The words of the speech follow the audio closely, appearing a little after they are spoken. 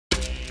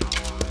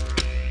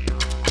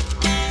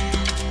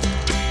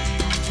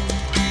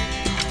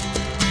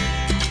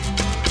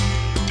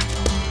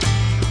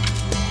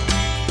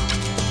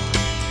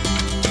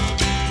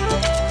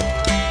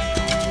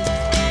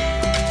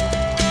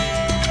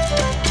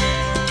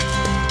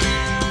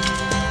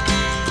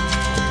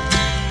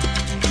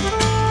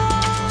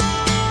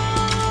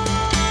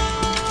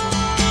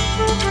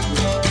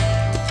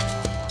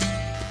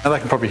They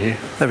can probably hear.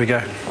 There we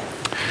go.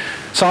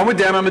 So I'm with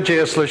DownUnder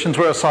GeoSolutions.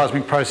 We're a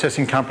seismic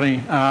processing company.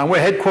 We're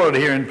headquartered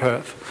here in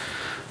Perth.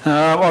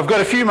 I've got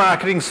a few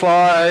marketing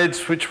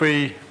slides which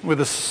were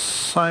the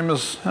same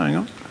as,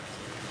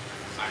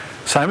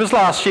 same as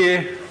last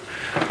year.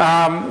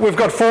 We've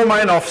got 4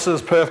 main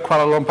offices: Perth,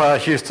 Kuala Lumpur,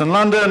 Houston,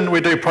 London.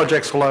 We do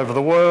projects all over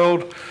the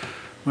world.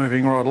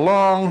 Moving right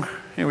along.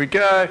 Here we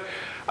go.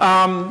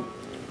 We're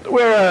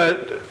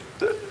a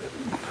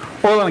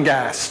oil and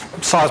gas,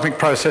 seismic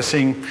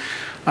processing,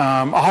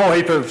 a whole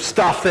heap of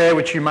stuff there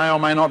which you may or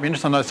may not be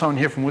interested in. I know someone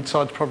here from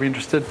Woodside's probably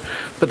interested,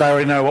 but they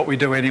already know what we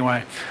do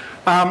anyway.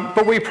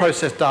 But we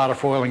process data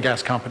for oil and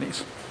gas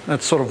companies.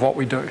 That's sort of what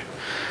we do.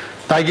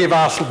 They give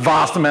us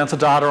vast amounts of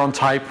data on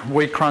tape.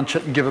 We crunch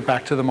it and give it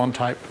back to them on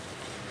tape.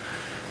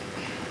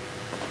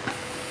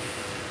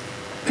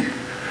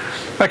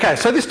 Okay,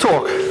 so this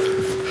talk.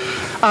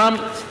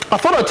 I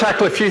thought I'd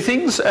tackle a few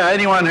things.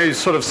 Anyone who's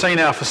sort of seen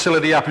our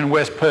facility up in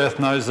West Perth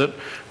knows that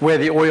we're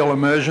the oil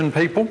immersion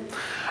people.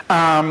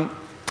 And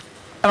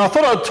I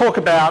thought I'd talk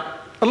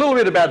a little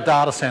bit about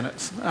data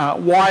centres.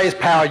 Why is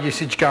power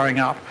usage going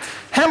up?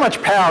 How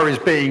much power is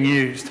being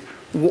used?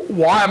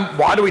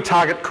 Why do we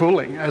target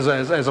cooling as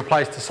a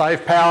place to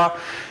save power?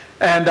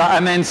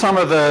 And then some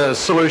of the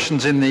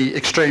solutions in the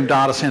extreme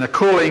data centre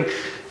cooling.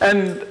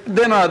 And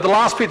then the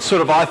last bit's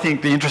sort of, I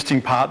think, the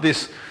interesting part.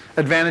 This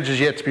advantage is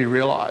yet to be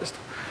realised.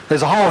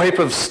 There's a whole heap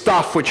of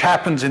stuff which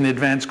happens in the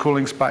advanced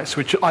cooling space,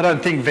 which I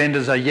don't think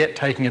vendors are yet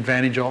taking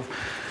advantage of.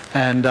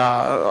 And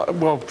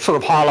we'll sort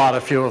of highlight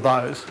a few of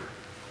those.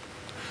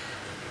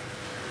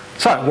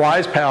 So why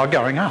is power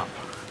going up?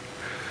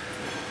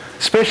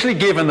 Especially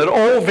given that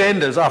all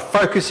vendors are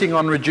focusing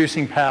on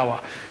reducing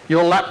power.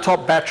 Your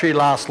laptop battery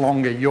lasts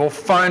longer, your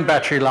phone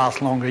battery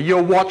lasts longer,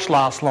 your watch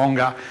lasts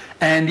longer,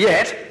 and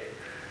yet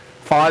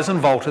fires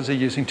and voltas are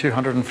using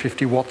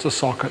 250 watts a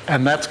socket,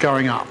 and that's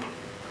going up,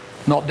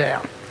 not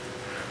down.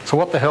 So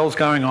what the hell's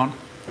going on?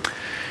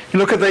 You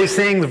look at these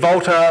things,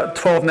 Volta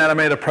 12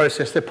 nanometer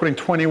process, they're putting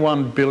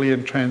 21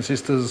 billion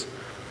transistors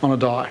on a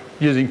die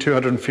using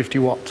 250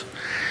 watts.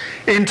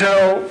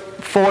 Intel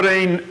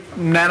 14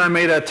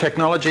 nanometer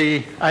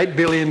technology, 8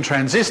 billion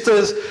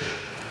transistors.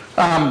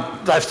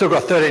 They've still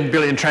got 13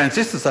 billion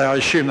transistors I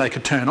assume they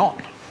could turn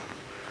on.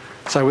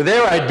 So with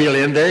their 8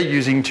 billion, they're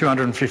using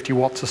 250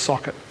 watts a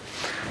socket.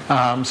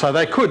 So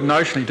they could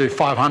notionally do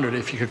 500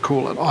 if you could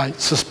cool it, I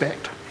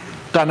suspect.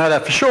 Don't know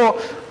that for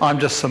sure, I'm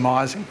just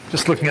surmising,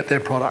 just looking at their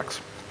products.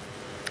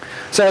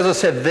 So as I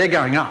said, they're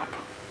going up.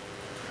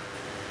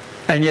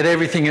 And yet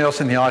everything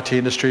else in the IT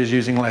industry is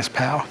using less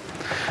power.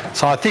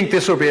 So I think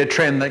this will be a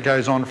trend that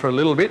goes on for a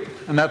little bit,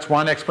 and that's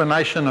one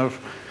explanation of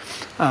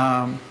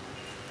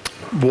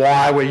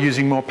why we're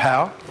using more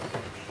power.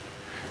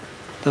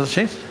 Does it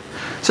change?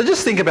 So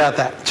just think about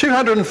that.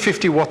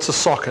 250 watts a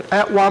socket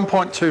at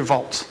 1.2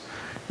 volts.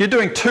 You're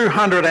doing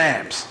 200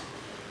 amps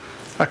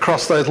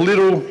across those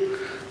little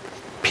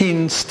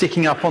pins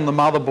sticking up on the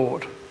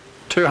motherboard.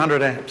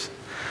 200 amps.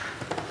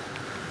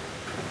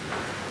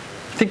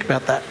 Think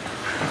about that.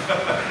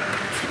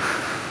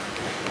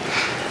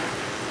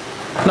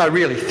 No,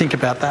 really, think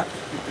about that.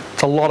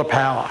 It's a lot of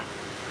power.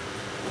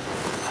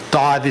 A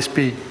die this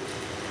big.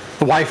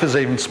 The wafer's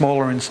even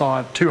smaller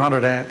inside,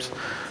 200 amps.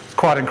 It's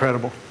quite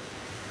incredible.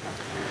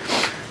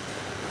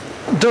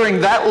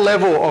 Doing that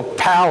level of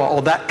power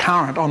or that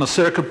current on a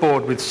circuit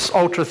board with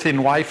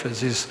ultra-thin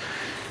wafers is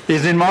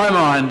in my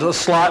mind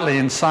slightly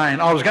insane.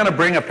 I was going to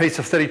bring a piece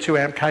of 32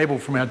 amp cable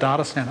from our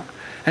data centre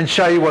and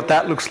show you what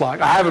that looks like.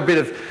 I have a bit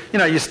of, you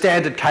know, your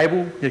standard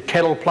cable, your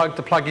kettle plug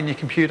to plug in your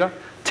computer,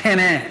 10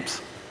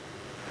 amps.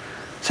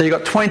 So you've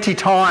got 20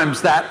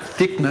 times that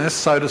thickness,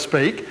 so to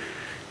speak,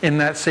 in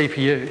that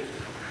CPU.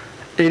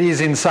 It is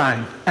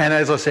insane. And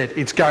as I said,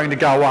 it's going to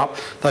go up.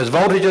 Those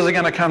voltages are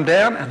going to come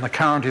down and the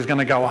current is going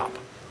to go up.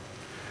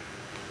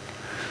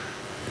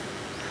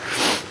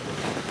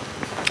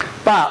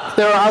 But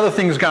there are other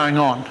things going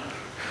on.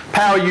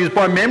 Power used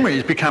by memory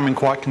is becoming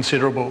quite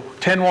considerable.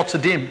 10 watts a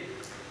DIMM.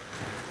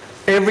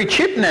 Every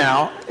chip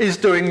now is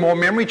doing more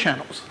memory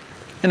channels.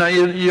 You know,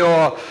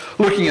 you're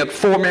looking at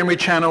 4 memory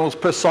channels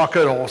per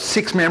socket or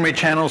 6 memory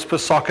channels per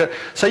socket.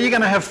 So you're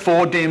going to have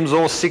 4 DIMMs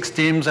or 6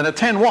 DIMMs, and at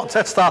 10 watts,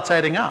 that starts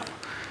adding up.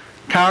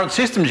 Current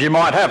systems, you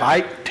might have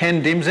 8,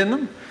 10 DIMMs in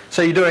them.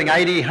 So you're doing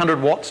 80,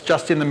 100 watts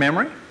just in the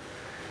memory.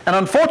 And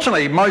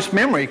unfortunately, most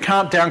memory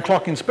can't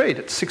downclock in speed.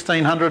 It's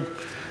 1600,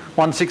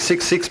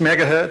 1666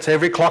 megahertz.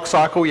 Every clock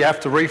cycle, you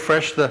have to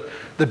refresh the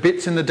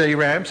bits in the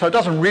DRAM. So it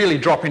doesn't really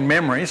drop in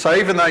memory. So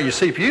even though your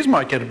CPUs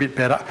might get a bit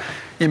better,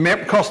 your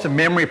cost of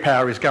memory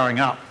power is going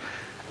up.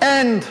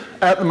 And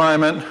at the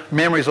moment,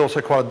 memory is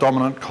also quite a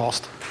dominant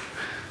cost,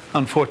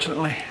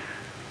 unfortunately.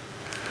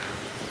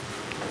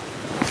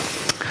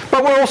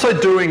 But we're also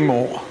doing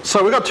more.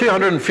 So we've got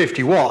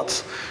 250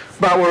 watts,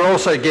 but we're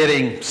also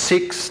getting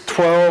 6,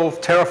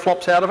 12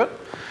 teraflops out of it.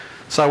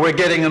 So we're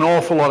getting an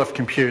awful lot of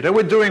compute. And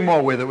we're doing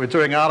more with it. We're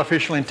doing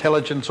artificial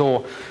intelligence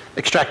or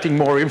extracting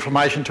more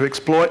information to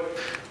exploit,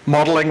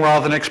 modelling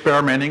rather than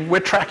experimenting. We're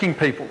tracking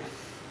people.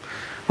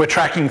 We're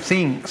tracking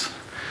things.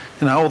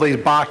 you know, all these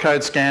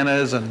barcode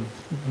scanners and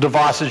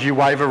devices you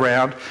wave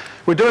around.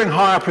 We're doing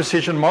higher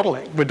precision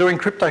modelling. We're doing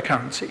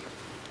cryptocurrency.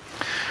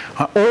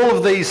 All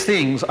of these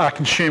things are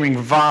consuming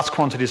vast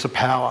quantities of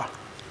power.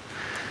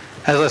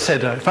 As I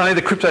said, if only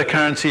the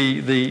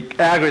cryptocurrency, the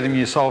algorithm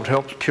you solved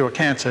helped cure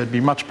cancer, it'd be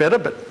much better,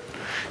 but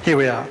here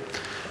we are.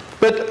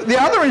 But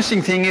the other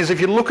interesting thing is if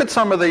you look at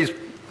some of these,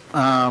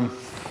 does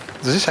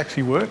this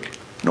actually work?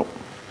 Nope.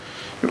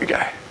 Here we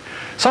go.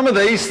 Some of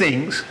these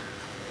things,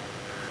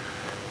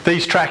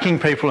 these tracking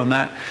people and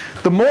that,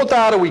 the more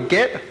data we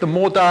get, the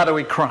more data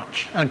we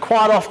crunch. And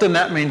quite often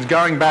that means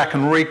going back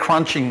and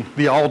re-crunching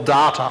the old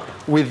data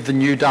with the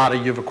new data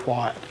you've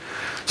acquired.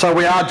 So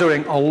we are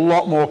doing a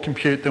lot more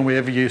compute than we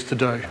ever used to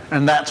do,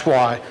 and that's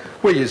why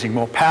we're using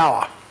more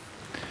power.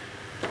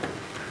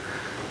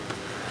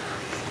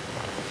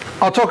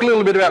 I'll talk a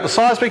little bit about the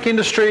seismic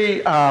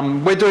industry.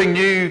 We're doing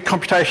new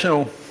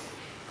computational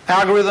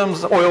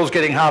algorithms. Oil's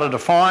getting harder to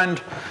find.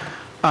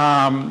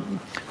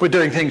 We're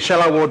doing things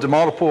shallow water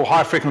multiple,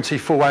 high frequency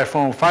full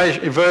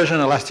waveform inversion,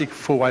 elastic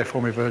full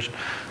waveform inversion.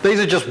 These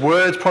are just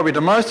words probably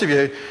to most of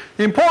you.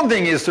 The important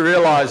thing is to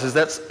realise is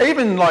that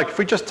even like if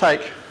we just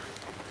take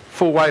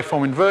full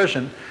waveform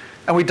inversion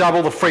and we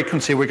double the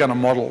frequency we're going to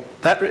model,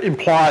 that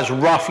implies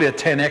roughly a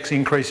 10x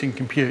increase in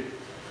compute.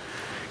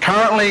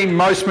 Currently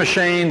most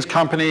machines,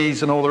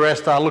 companies and all the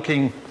rest are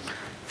looking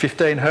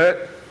 15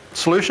 Hz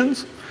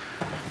solutions,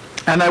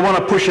 and they want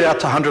to push it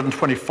out to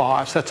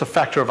 125, so that's a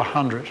factor of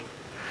 100.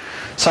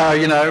 So,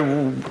 you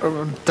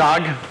know,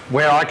 Doug,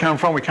 where I come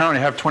from, we currently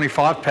have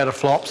 25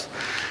 petaflops.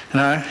 You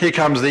know, here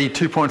comes the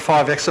 2.5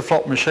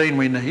 exaflop machine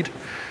we need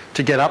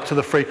to get up to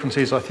the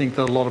frequencies I think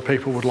that a lot of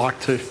people would like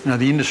to, you know,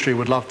 the industry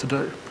would love to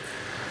do.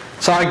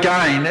 So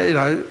again, you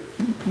know,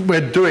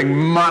 we're doing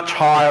much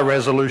higher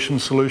resolution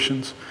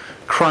solutions,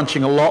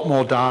 crunching a lot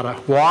more data.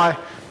 Why?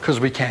 Because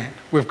we can.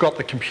 We've got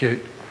the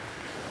compute.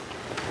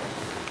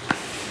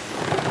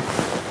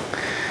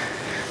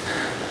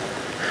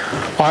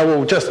 I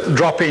will just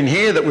drop in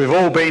here that we've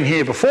all been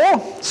here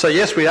before. So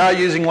yes, we are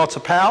using lots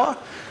of power,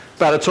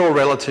 but it's all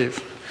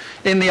relative.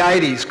 In the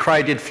 80s,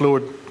 Cray did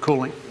fluid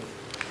cooling.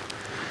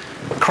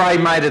 Cray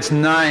made its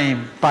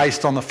name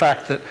based on the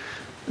fact that,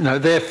 you know,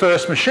 their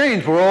first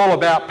machines were all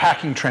about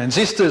packing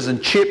transistors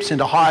and chips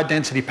into high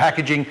density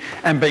packaging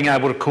and being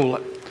able to cool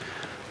it.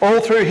 All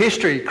through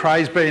history,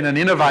 Cray's been an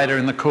innovator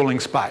in the cooling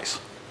space.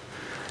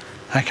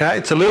 Okay,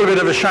 it's a little bit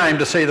of a shame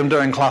to see them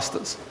doing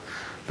clusters,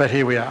 but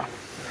here we are.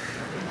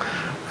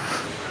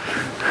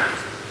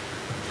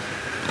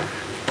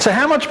 So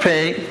how much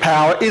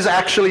power is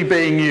actually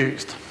being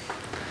used?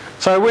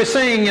 So we're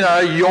seeing, you know,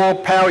 your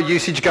power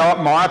usage go up,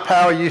 my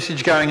power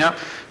usage going up.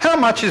 How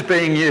much is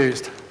being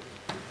used?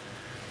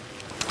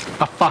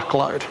 A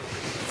fuckload.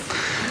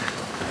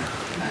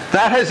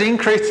 That has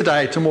increased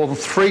today to more than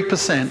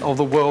 3% of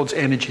the world's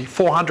energy,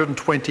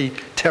 420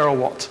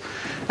 terawatts.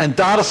 And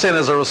data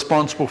centres are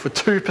responsible for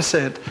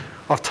 2%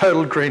 of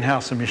total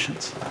greenhouse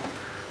emissions.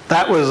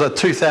 That was a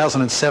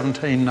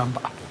 2017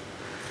 number.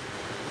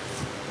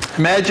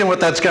 Imagine what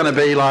that's going to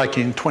be like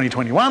in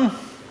 2021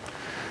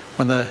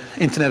 when the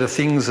Internet of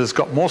Things has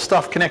got more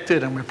stuff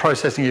connected and we're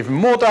processing even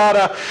more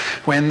data,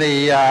 when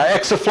the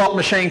exaflop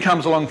machine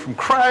comes along from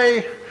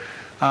Cray.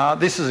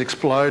 This is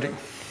exploding.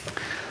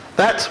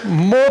 That's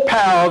more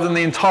power than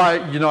the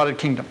entire United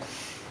Kingdom.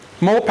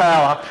 More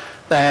power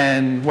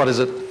than, what is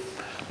it,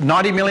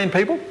 90 million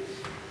people?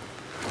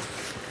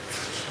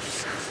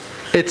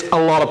 It's a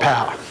lot of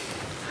power.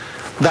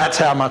 That's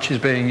how much is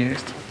being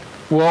used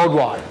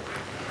worldwide.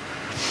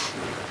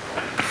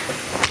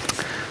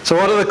 So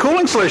what do the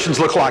cooling solutions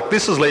look like?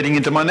 This is leading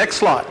into my next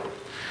slide.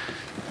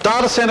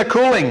 Data center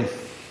cooling.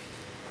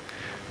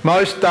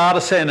 Most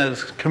data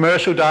centers,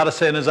 commercial data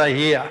centers are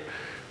here.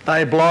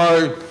 They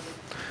blow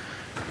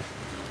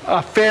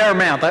a fair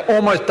amount. They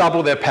almost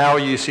double their power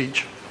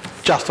usage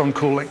just on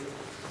cooling.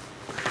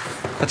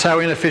 That's how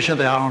inefficient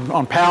they are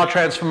on power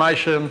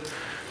transformation,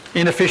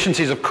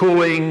 inefficiencies of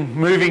cooling,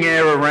 moving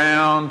air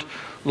around,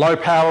 low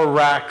power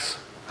racks.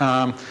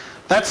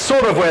 That's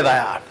sort of where they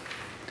are.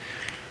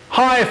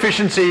 High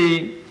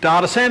efficiency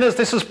data centers,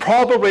 this is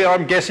probably,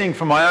 I'm guessing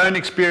from my own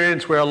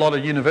experience, where a lot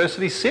of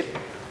universities sit.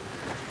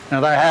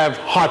 Now they have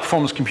high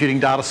performance computing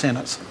data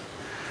centers.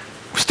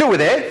 Still with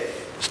air,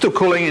 still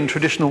cooling in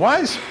traditional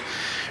ways.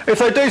 If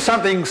they do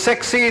something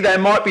sexy, they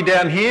might be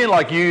down here,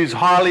 like use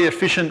highly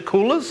efficient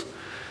coolers.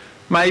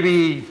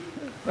 Maybe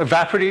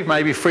evaporative,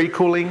 maybe free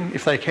cooling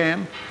if they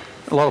can.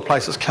 A lot of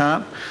places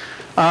can't.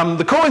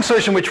 The cooling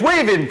solution which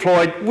we've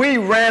employed, we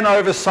ran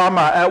over summer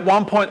at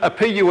a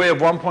PUE of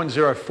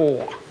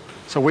 1.04.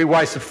 So we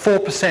wasted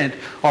 4%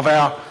 of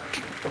our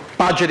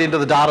budget into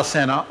the data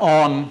centre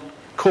on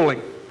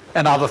cooling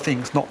and other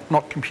things,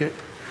 not compute.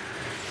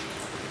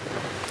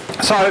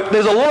 So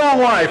there's a long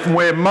way from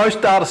where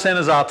most data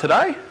centres are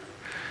today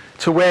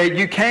to where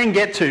you can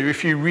get to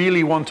if you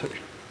really want to.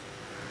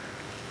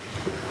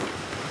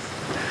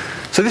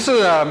 So this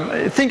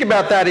is, think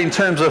about that in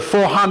terms of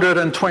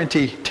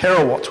 420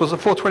 terawatts. Was it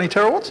 420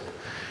 terawatts?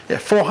 Yeah,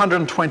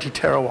 420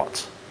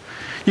 terawatts.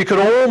 You could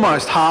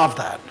almost halve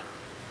that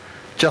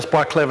just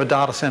by clever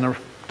data center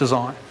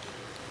design.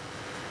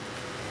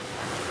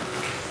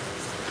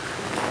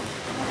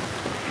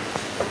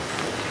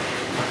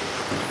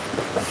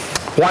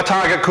 Why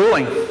target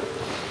cooling?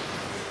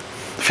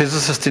 The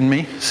physicist in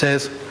me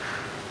says,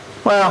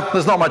 well,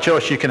 there's not much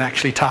else you can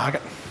actually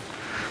target.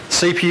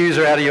 CPUs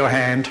are out of your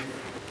hand.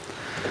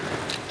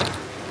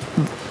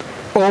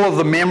 All of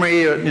the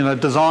memory,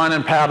 design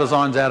and power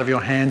design's out of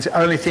your hands.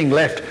 The only thing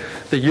left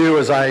that you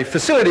as a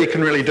facility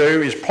can really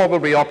do is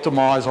probably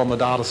optimise on the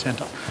data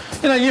centre.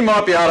 You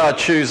might be able to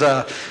choose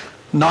a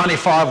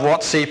 95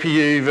 watt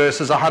CPU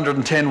versus a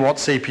 110 watt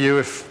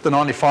CPU if the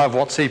 95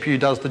 watt CPU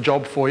does the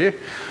job for you.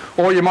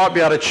 Or you might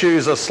be able to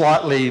choose a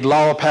slightly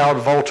lower powered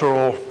Volta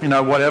or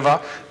whatever,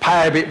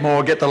 pay a bit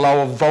more, get the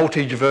lower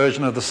voltage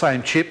version of the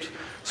same chip,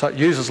 so it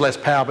uses less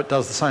power but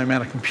does the same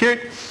amount of compute.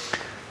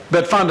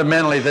 But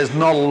fundamentally there's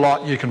not a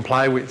lot you can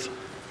play with.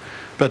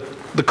 But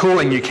the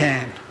cooling you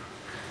can.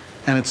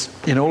 And it's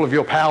in all of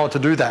your power to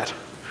do that.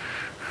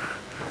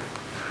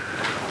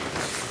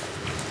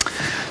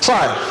 So,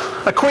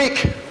 a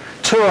quick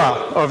tour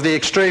of the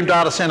extreme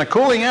data center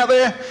cooling out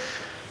there.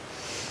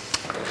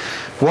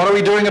 What are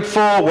we doing it for?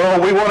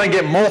 Well, we want to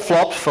get more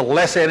flops for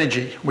less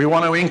energy. We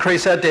want to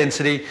increase our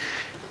density.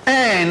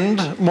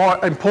 And more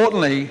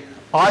importantly,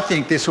 I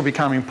think this will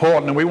become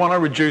important, and we want to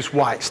reduce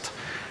waste.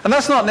 And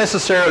that's not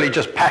necessarily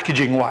just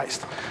packaging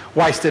waste.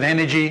 Wasted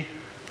energy,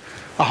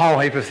 a whole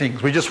heap of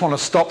things. We just want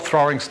to stop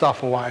throwing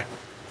stuff away.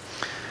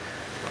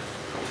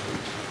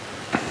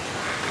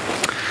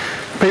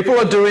 People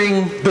are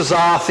doing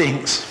bizarre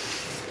things,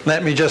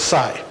 let me just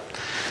say.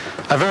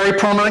 A very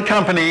prominent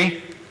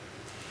company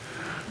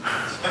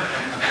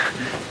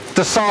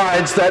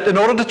decides that in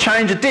order to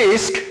change a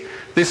disk,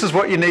 this is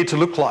what you need to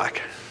look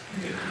like.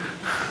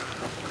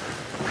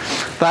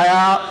 They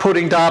are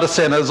putting data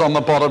centers on the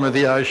bottom of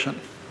the ocean.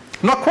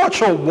 I'm not quite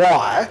sure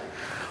why.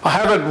 I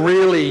haven't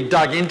really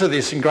dug into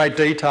this in great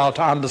detail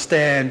to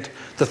understand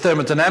the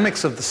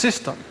thermodynamics of the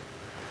system.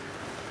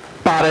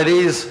 But it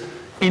is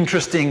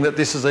interesting that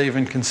this is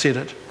even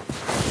considered.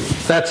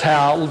 That's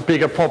how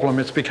big a problem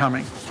it's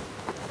becoming.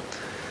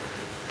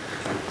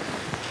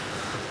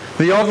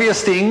 The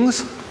obvious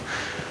things,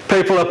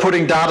 people are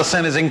putting data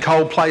centers in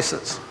cold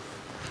places.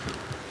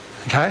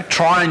 Okay?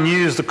 Try and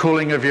use the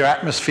cooling of your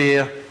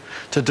atmosphere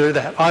to do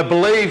that. I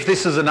believe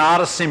this is an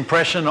artist's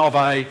impression of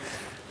a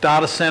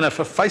data center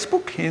for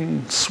Facebook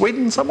in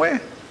Sweden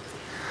somewhere.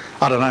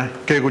 I don't know,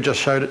 Google just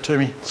showed it to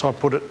me, so I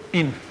put it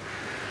in.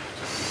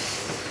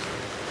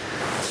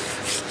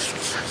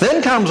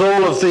 Then comes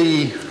all of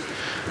the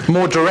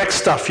more direct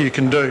stuff you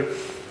can do.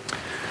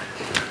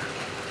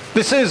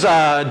 This is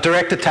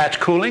direct attach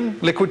cooling,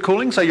 liquid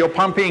cooling, so you're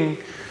pumping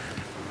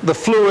the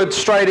fluid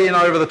straight in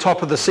over the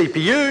top of the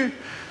CPU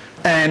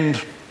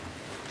and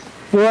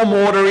warm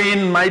water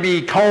in,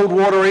 maybe cold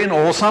water in,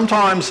 or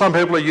sometimes some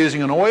people are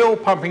using an oil,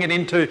 pumping it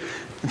into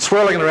and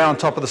swirling it around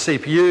top of the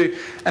CPU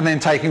and then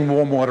taking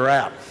warm water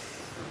out.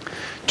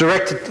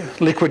 Direct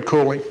liquid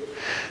cooling.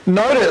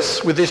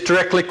 Notice with this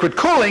direct liquid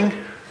cooling,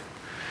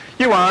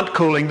 you aren't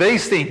cooling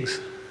these things.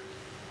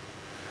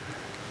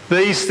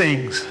 These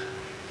things.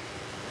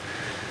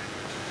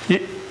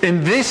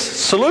 In this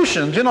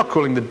solutions, you're not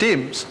cooling the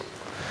DIMMs.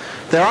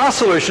 There are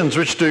solutions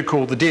which do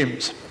cool the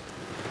DIMMs.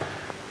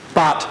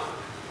 But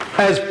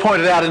as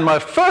pointed out in my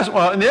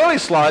in the early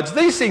slides,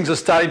 these things are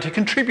starting to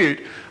contribute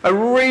a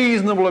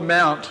reasonable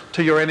amount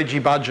to your energy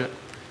budget.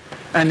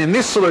 And in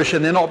this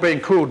solution, they're not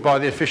being cooled by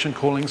the efficient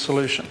cooling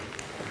solution.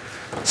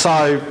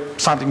 So,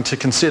 something to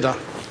consider.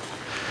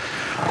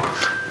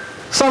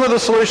 Some of the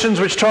solutions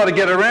which try to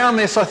get around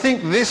this, I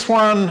think this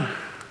one,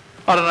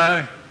 I don't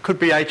know, could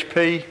be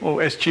HP or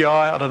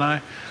SGI, I don't know.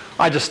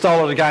 I just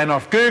stole it again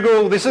off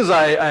Google. This is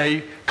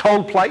a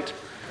cold plate.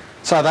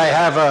 So they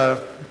have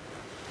a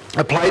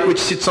plate which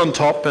sits on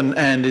top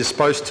and is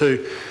supposed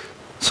to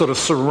sort of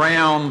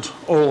surround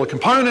all the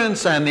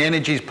components, and the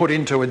energy is put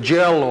into a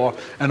gel or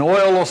an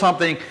oil or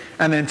something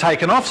and then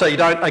taken off, so you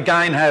don't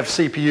again have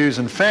CPUs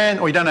and fan,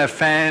 or you don't have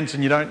fans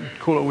and you don't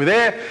cool it with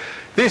air.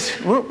 This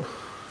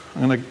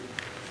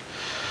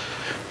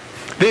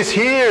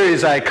here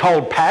is a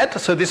cold pad,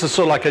 so this is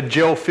sort of like a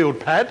gel filled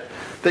pad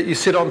that you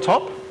sit on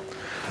top.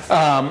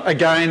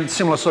 Again,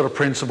 similar sort of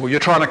principle. You're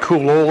trying to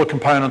cool all the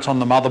components on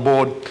the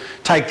motherboard,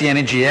 take the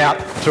energy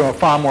out through a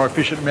far more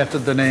efficient method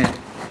than air.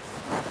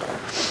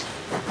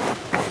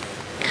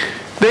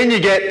 Then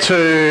you get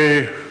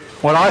to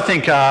what I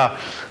think are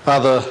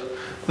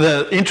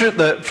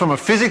from a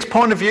physics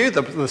point of view,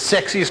 the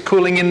sexiest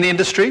cooling in the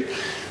industry.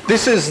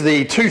 This is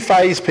the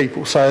two-phase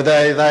people. So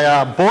they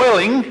are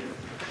boiling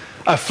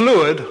a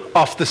fluid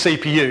off the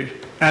CPU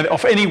and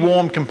off any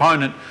warm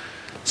component.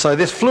 So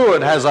this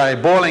fluid has a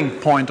boiling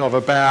point of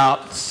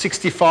about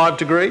 65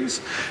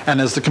 degrees, and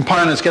as the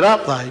components get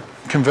up, they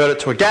convert it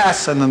to a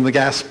gas, and then the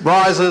gas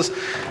rises,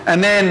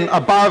 and then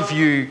above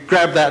you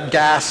grab that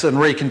gas and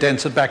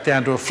recondense it back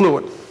down to a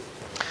fluid.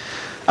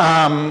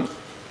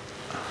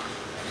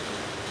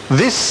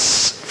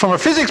 This, from a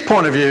physics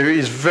point of view,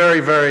 is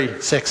very,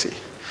 very sexy.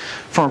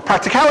 From a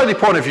practicality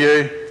point of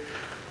view,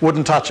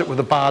 wouldn't touch it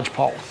with a barge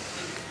pole.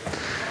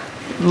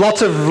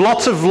 Lots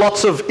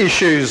of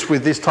issues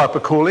with this type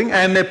of cooling,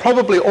 and they're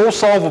probably all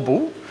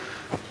solvable,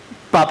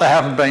 but they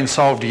haven't been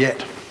solved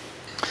yet.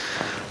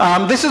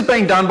 This is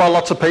being done by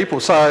lots of people.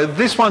 So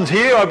this one's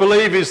here, I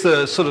believe, is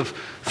the sort of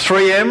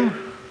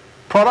 3M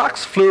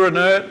products,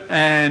 Fluorinert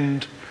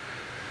and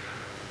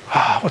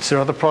what's their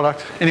other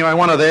product? Anyway,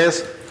 one of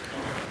theirs.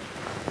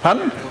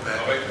 Pardon?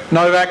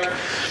 Novak.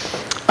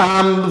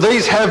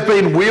 These have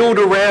been wheeled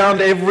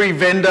around every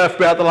vendor for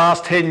about the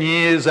last 10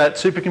 years at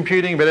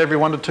supercomputing, but every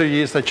 1 to 2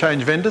 years they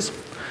change vendors.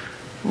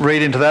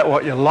 Read into that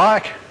what you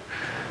like.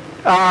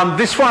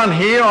 This one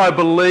here, I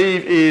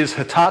believe, is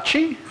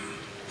Hitachi.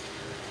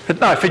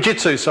 No,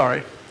 Fujitsu,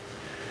 sorry.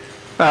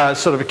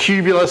 Sort of a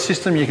cubular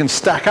system you can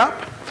stack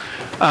up.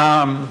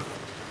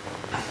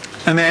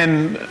 And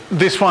then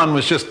this one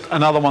was just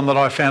another one that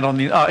I found on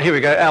the, here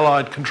we go,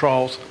 Allied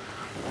Controls.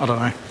 I don't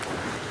know.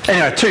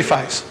 Anyway,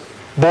 two-phase.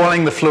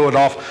 Boiling the fluid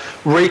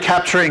off,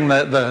 recapturing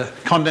the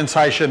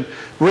condensation,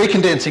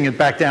 recondensing it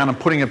back down and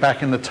putting it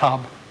back in the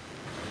tub.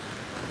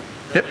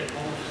 Yep.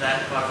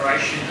 That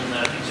vibration and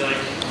the exotic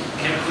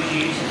chemicals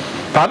you use?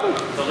 Pardon?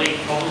 The lead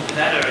problems with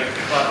that are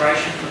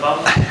vibration for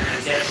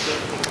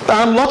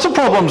bubbles? Lots of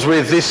problems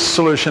with this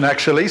solution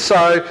actually.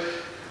 So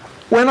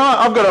when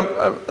I've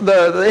got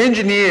the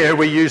engineer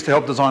we use to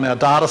help design our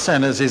data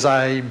centres is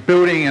a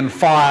building and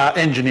fire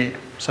engineer.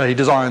 So he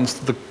designs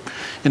the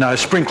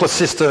sprinkler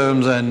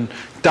systems and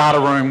data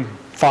room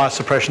fire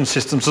suppression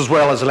systems as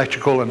well as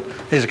electrical, and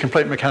he's a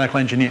complete mechanical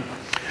engineer.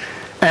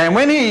 And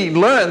when he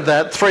learned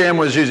that 3M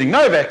was using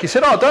Novak, he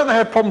said, oh, don't they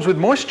have problems with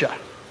moisture?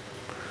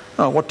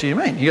 Oh, what do you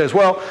mean? He goes,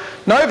 well,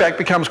 Novak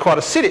becomes quite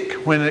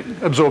acidic when it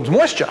absorbs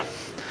moisture.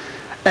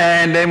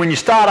 And then when you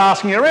start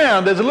asking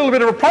around, there's a little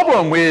bit of a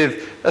problem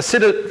with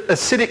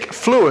acidic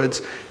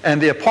fluids and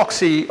the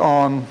epoxy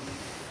on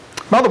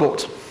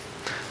motherboards.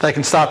 They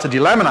can start to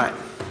delaminate.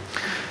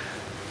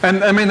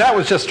 And I mean, that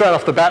was just straight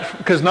off the bat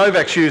because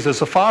Novak's used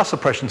as a fire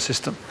suppression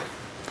system.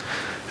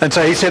 And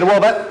so he said, well,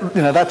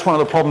 that's one of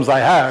the problems they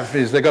have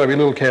is they've got to be a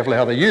little careful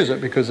how they use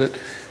it because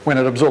when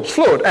it absorbs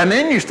fluid. And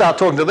then you start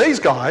talking to these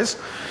guys,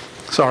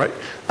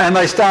 and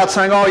they start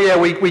saying, oh yeah,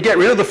 we get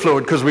rid of the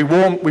fluid because we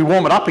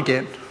warm it up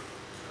again.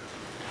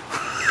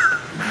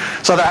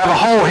 So they have a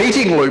whole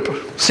heating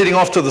loop sitting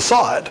off to the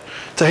side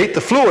to heat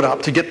the fluid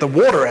up to get the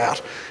water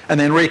out and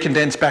then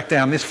recondense back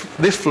down this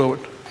fluid.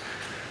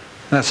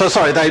 So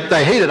sorry,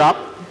 they heat it up,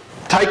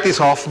 take this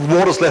off,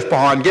 water's left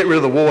behind, get rid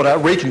of the water,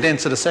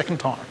 recondense it a second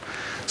time.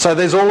 So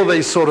there's all of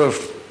these sort of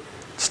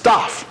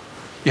stuff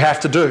you have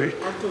to do.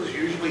 Aren't those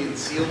usually in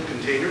sealed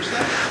containers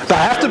then? They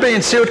have to be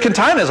in sealed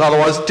containers,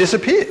 otherwise it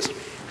disappears.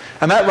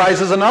 And that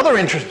raises another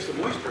interest. Keeps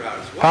the moisture out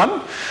as well.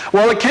 Pardon?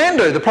 Well, it can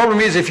do. The problem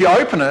is if you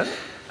open it,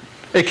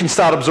 it can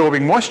start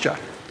absorbing moisture.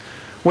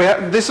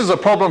 This is a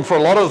problem for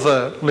a lot of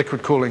the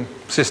liquid cooling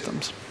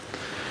systems.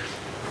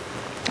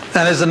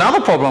 And there's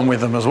another problem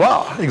with them as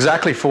well,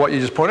 exactly for what you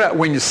just pointed out.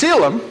 When you seal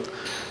them,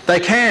 they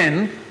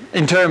can,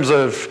 in terms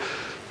of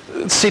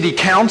city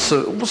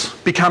councils,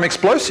 become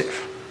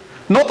explosive.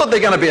 Not that they're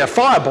going to be a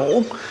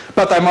fireball,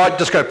 but they might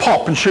just go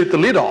pop and shoot the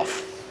lid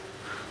off.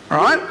 All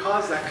right? What would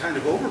cause that kind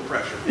of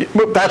overpressure?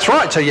 Well, that's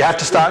right, so you have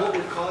to start... What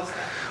would cause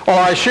that? Well,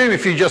 I assume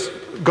if you just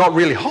got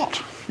really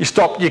hot, you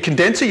stopped, your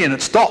condenser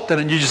unit stopped,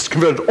 and you just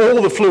converted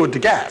all the fluid to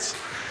gas.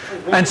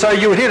 And so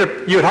you would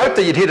hope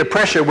that you'd hit a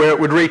pressure where it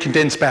would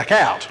recondense back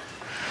out,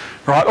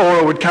 right? Or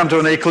it would come to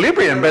an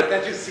equilibrium. But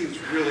that just seems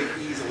really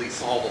easily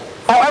solvable.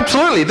 Oh,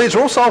 absolutely. These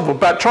are all solvable.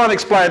 But try and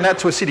explain that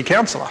to a city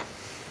councillor.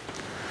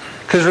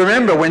 Because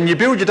remember, when you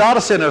build your data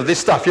centre of this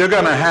stuff, you're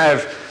going to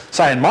have,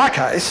 say in my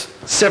case,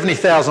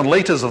 70,000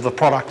 litres of the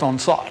product on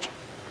site.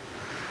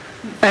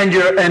 And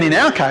in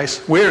our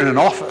case, we're in an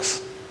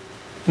office,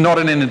 not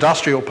in an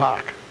industrial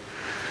park.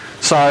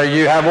 So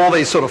you have all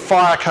these sort of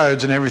fire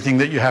codes and everything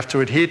that you have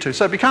to adhere to.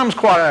 So it becomes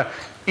quite an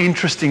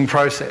interesting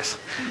process.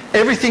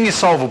 Everything is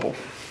solvable.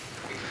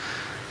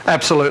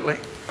 Absolutely.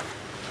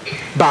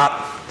 But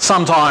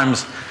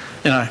sometimes,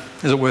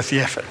 is it worth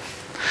the effort?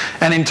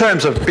 And in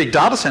terms of big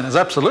data centres,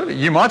 absolutely.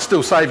 You might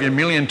still save you $1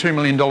 million, $2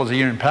 million a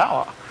year in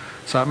power.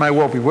 So it may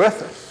well be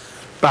worth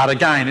it. But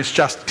again, it's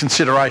just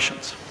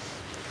considerations.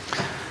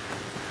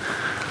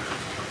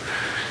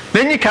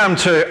 Then you come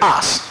to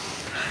us.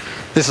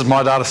 This is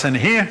my data centre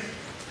here.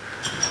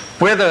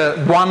 We're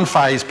the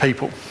one-phase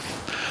people.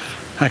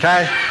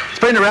 Okay? It's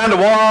been around a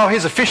while.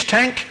 Here's a fish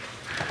tank.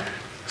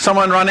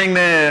 Someone running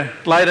their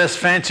latest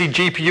fancy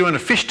GPU in a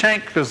fish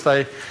tank because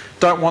they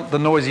don't want the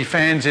noisy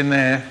fans in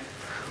their,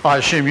 I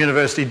assume,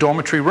 university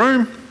dormitory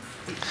room.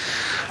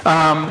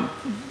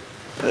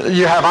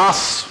 You have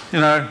us,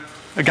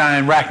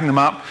 again, racking them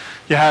up.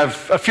 You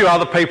have a few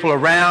other people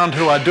around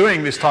who are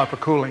doing this type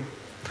of cooling.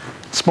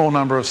 Small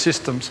number of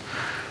systems.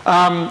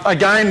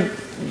 Again,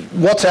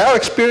 what's our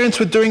experience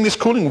with doing this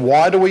cooling?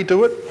 Why do we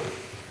do it?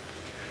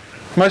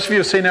 Most of you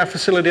have seen our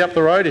facility up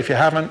the road. If you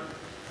haven't,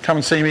 come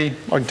and see me.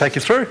 I can take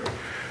you through.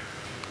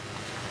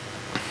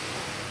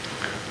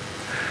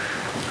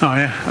 Oh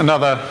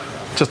yeah,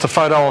 just a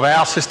photo of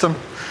our system.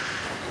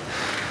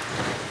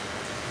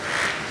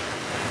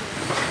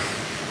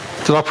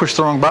 Did I push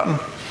the wrong button?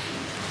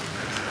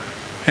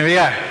 Here we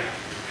go.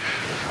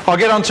 I'll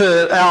get onto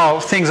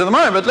our things at the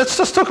moment, but let's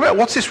just talk about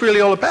what's this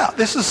really all about.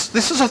 This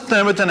is a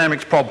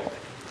thermodynamics problem,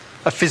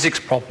 a physics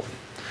problem.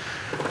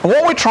 And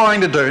what we're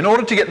trying to do, in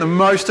order to get the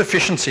most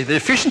efficiency, the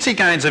efficiency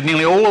gains of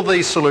nearly all of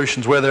these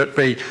solutions, whether it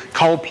be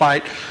cold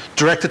plate,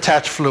 direct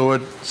attached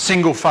fluid,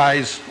 single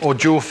phase or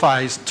dual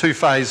phase,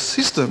 two-phase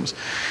systems,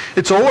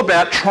 it's all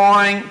about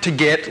trying to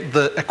get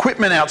the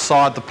equipment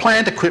outside, the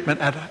plant equipment,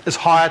 at as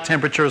high a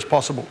temperature as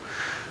possible.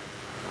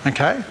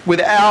 Okay?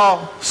 With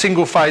our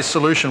single phase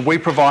solution, we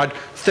provide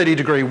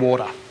 30-degree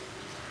water.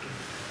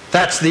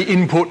 That's the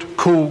input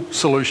cool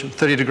solution,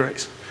 30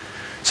 degrees.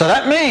 So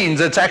that means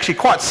it's actually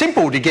quite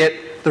simple to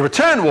get the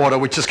return water,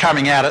 which is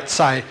coming out at,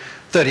 say,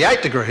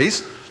 38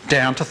 degrees,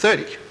 down to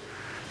 30.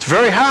 It's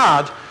very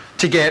hard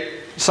to get,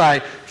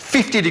 say,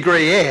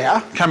 50-degree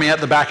air coming out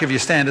the back of your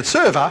standard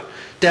server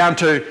down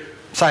to,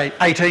 say,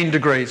 18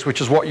 degrees, which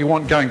is what you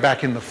want going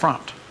back in the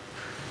front.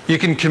 You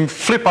can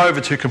flip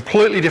over to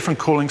completely different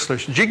cooling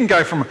solutions. You can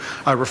go from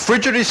a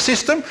refrigerative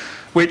system,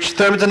 which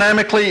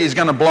thermodynamically is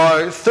going to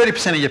blow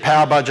 30% of your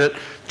power budget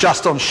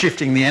just on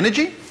shifting the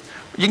energy.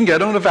 You can go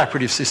to an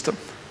evaporative system.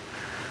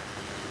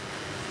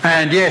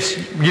 And yes,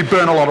 you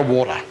burn a lot of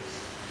water,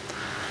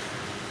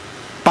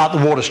 but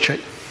the water's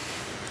cheap.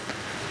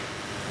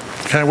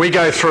 Okay, we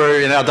go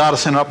through, in our data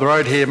centre up the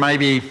road here,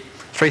 maybe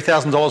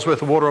 $3,000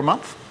 worth of water a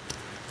month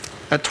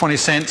at 20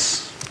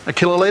 cents a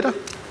kilolitre.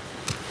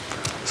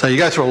 So you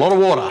go through a lot of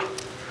water,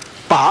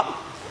 but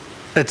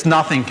it's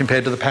nothing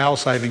compared to the power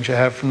savings you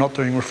have from not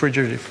doing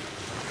refrigerative.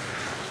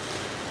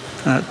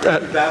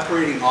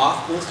 Evaporating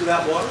off most of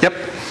that water? Yep.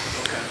 Okay.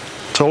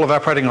 It's all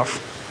evaporating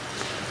off.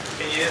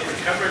 Can you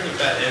recover any of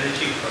that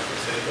energy from the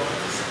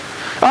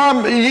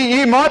city?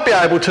 You might be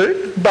able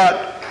to,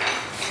 but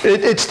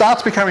it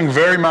starts becoming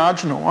very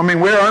marginal. I mean,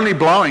 we're only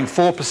blowing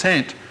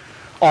 4%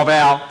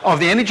 of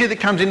the energy that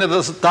comes into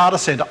this data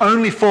centre.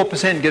 Only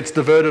 4% gets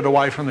diverted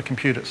away from the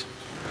computers.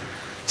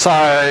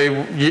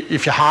 So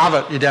if you halve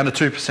it, you're down to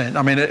 2%.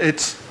 I mean,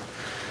 it's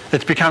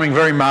becoming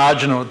very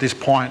marginal at this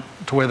point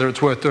to whether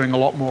it's worth doing a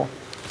lot more.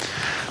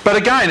 But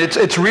again,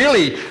 it's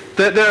really,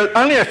 there are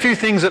only a few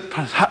things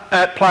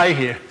at play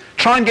here.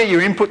 Try and get your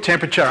input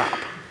temperature up.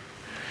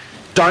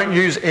 Don't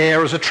use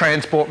air as a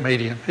transport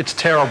medium. It's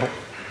terrible.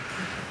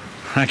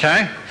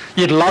 Okay?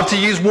 You'd love to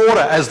use water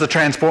as the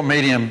transport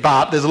medium,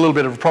 but there's a little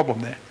bit of a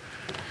problem there.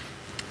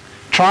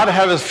 Try to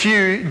have as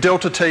few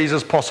delta T's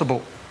as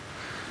possible.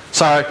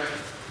 So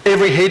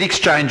every heat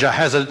exchanger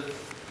has a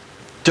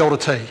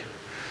delta T.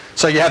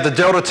 So you have the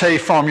delta T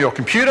from your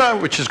computer,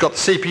 which has got the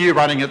CPU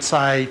running at,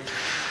 say,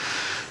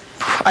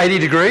 80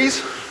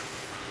 degrees.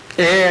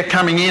 Air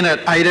coming in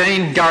at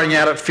 18, going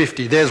out at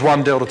 50. There's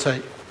one delta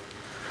T.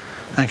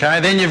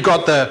 Okay, then you've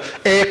got the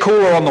air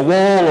cooler on the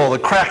wall or the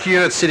crack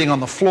unit sitting on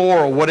the floor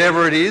or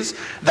whatever it is.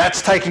 That's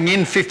taking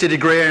in 50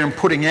 degree air and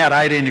putting out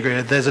 18 degree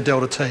air. There's a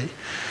delta T.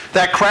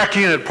 That crack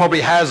unit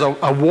probably has a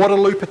water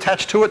loop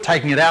attached to it,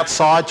 taking it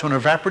outside to an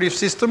evaporative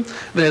system.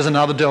 There's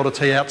another delta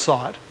T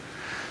outside.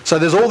 So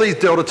there's all these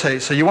delta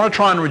T's. So you want to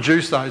try and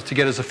reduce those to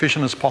get as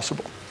efficient as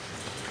possible.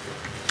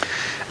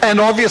 And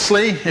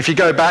obviously, if you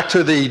go back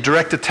to the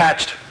direct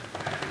attached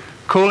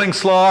cooling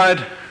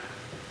slide,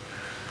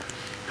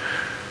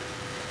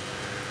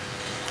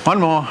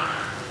 one more.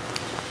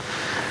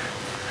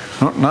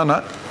 Oh,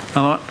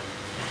 no.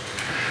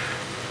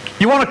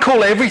 You want to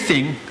cool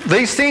everything.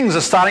 These things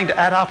are starting to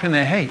add up in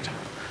their heat.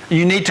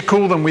 You need to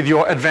cool them with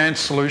your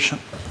advanced solution.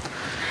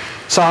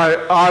 So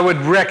I would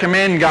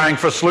recommend going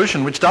for a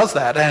solution which does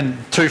that, and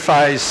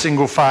two-phase,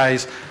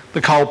 single-phase,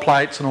 the cold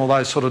plates and all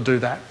those sort of do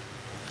that.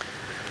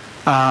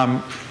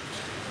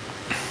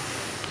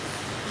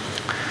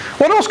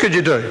 What else could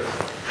you do?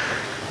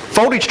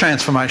 Voltage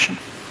transformation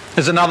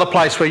is another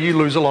place where you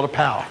lose a lot of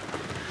power.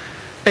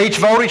 Each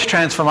voltage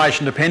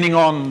transformation, depending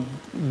on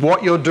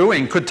what you're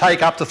doing, could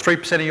take up to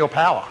 3% of your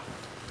power.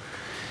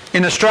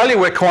 In Australia,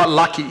 we're quite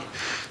lucky.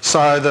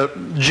 So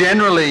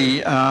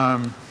generally,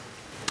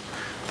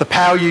 the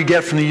power you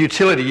get from the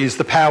utility is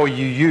the power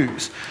you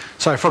use.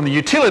 So from the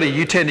utility,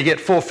 you tend to get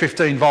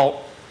 415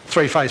 volt,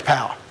 three-phase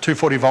power,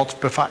 240 volts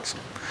per phase.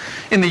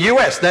 In the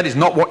US, that is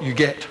not what you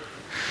get.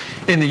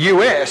 In the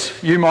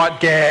US, you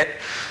might get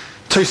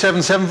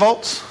 277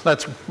 volts,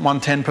 that's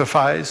 110 per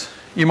phase.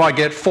 You might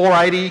get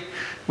 480,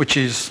 which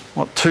is,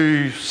 what,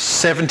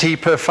 270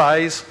 per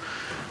phase.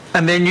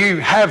 And then you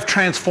have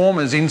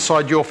transformers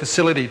inside your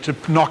facility to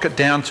knock it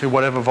down to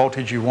whatever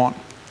voltage you want.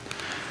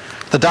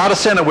 The data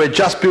centre we're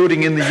just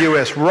building in the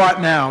US right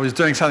now is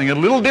doing something a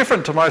little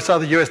different to most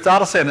other US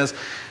data centres,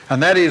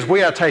 and that is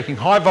we are taking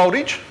high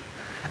voltage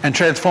and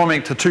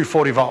transforming it to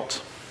 240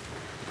 volts.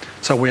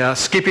 So we are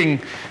skipping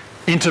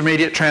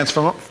intermediate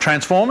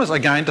transformers,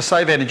 again, to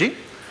save energy.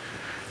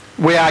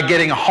 We are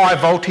getting a high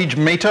voltage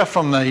meter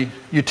from the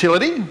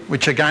utility,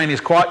 which again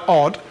is quite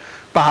odd,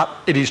 but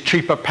it is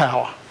cheaper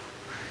power.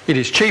 It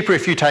is cheaper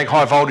if you take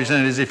high voltage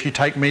than it is if you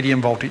take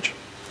medium voltage.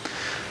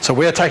 So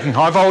we are taking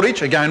high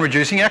voltage, again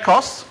reducing our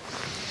costs.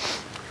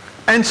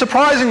 And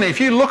surprisingly,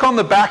 if you look on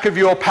the back of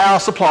your power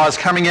supplies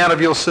coming out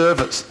of your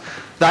servers,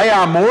 they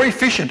are more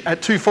efficient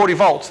at 240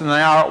 volts than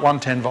they are at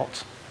 110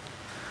 volts.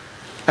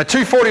 At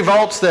 240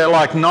 volts, they're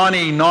like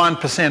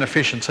 99%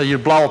 efficient, so you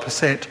blow a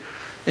percent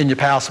in your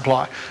power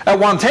supply. At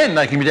 110,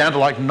 they can be down to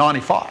like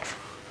 95.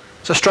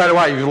 So straight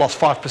away, you've lost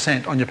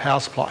 5% on your power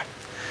supply.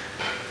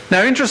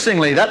 Now,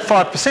 interestingly, that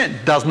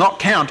 5% does not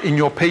count in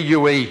your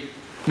PUE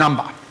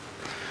number,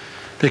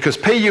 because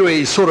PUE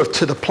is sort of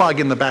to the plug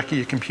in the back of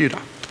your computer.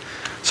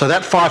 So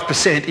that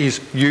 5% is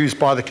used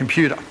by the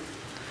computer.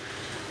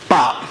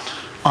 But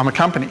I'm a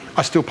company.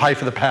 I still pay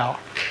for the power.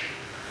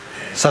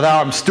 So that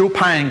I'm still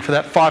paying for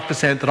that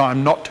 5% that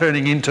I'm not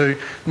turning into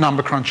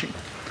number crunching.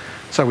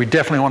 So we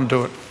definitely want to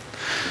do it.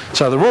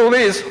 So the rule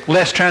is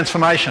less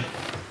transformation.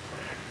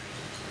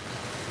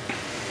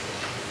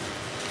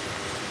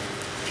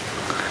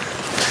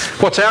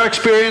 What's our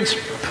experience?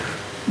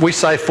 We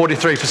save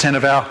 43%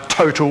 of our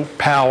total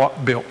power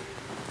bill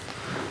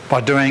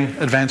by doing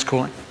advanced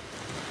cooling.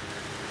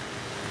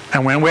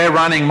 And when we're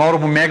running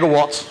multiple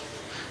megawatts,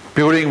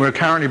 we're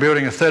currently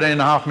building a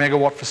 13.5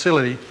 megawatt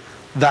facility,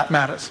 that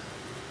matters.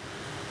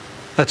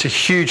 That's a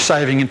huge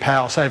saving in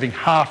power, saving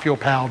half your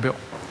power bill.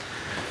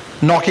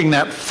 Knocking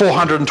that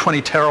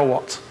 420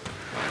 terawatts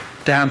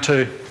down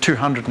to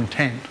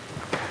 210.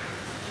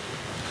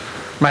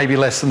 Maybe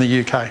less than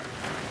the UK.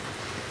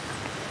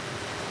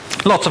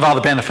 Lots of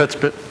other benefits,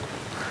 but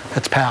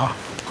it's power.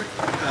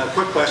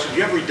 Quick question. Do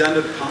you have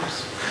redundant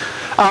pumps?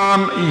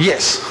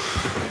 Yes.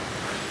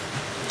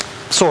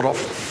 Sort of.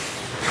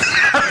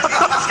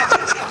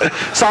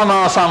 Some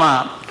are, some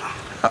aren't.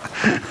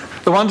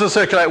 The ones that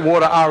circulate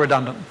water are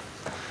redundant.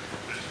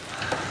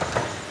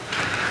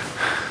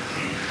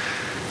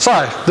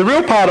 So, the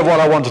real part of what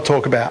I want to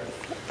talk about.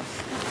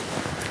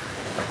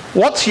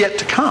 What's yet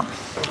to come?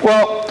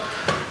 Well,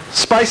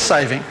 space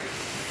saving.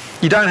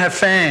 You don't have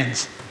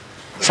fans,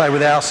 say,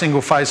 with our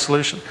single-phase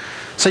solution.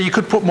 So you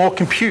could put more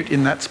compute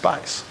in that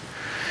space.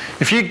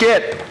 If you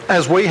get,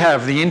 as we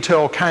have, the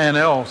Intel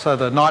KNL, so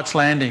the Knight's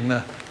Landing,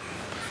 the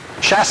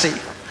chassis,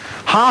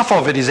 half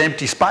of it is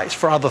empty space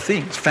for other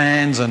things,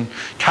 fans and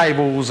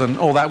cables and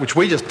all that, which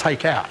we just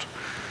take out.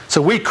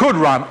 So we could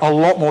run a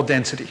lot more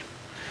density.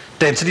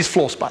 Density is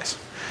floor space.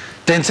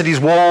 Density is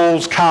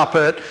walls,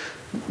 carpet,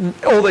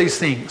 all these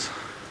things.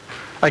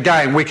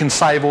 Again, we can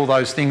save all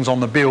those things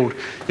on the build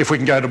if we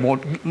can go to more,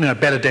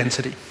 better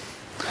density.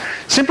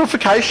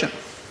 Simplification.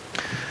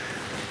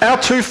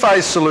 Our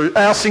single-phase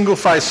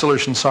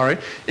solution,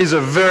 is a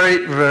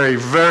very, very,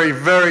 very,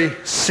 very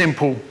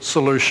simple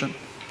solution.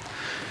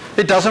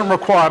 It doesn't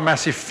require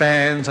massive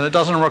fans, and it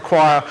doesn't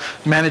require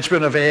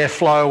management of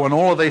airflow and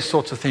all of these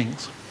sorts of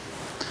things.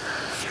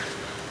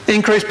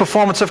 Increased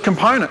performance of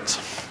components.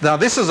 Now,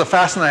 this is a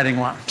fascinating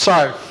one.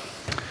 So,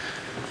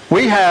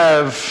 we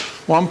have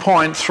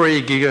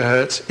 1.3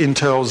 gigahertz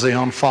Intel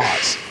Xeon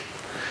Phis.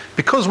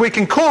 Because we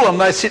can cool them,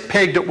 they sit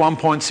pegged at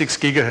 1.6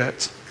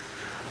 gigahertz.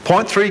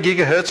 0.3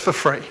 gigahertz for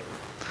free.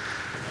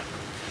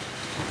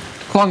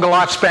 Longer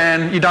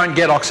lifespan, you don't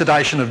get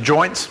oxidation of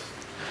joints.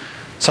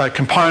 So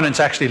components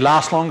actually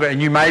last longer,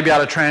 and you may be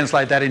able to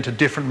translate that into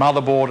different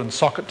motherboard and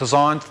socket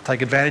designs to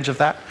take advantage of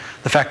that.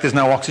 The fact there's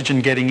no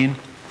oxygen getting in.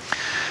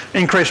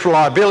 Increased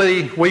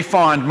reliability. We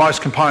find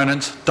most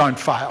components don't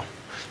fail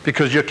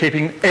because you're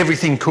keeping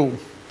everything cool.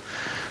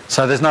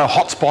 So there's no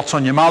hot spots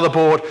on your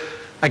motherboard.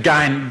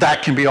 Again,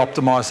 that can be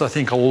optimised, I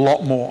think, a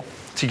lot more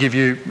to give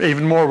you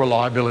even more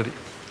reliability.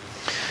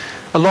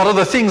 A lot of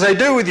the things they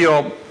do with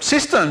your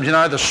systems,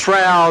 the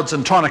shrouds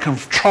and trying to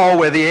control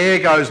where the air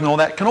goes and all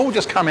that, can all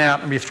just come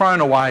out and be thrown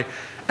away,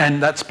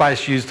 and that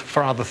space used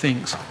for other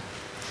things.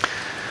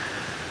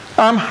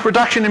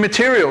 Reduction in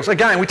materials.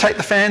 Again, we take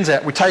the fans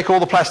out. We take all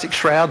the plastic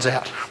shrouds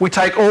out. We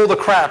take all the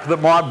crap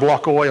that might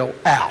block oil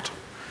out.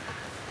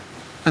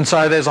 And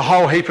so there's a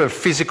whole heap of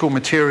physical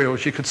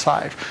materials you could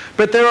save.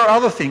 But there are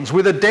other things.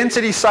 With a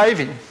density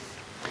saving,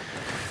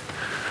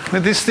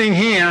 with this thing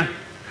here,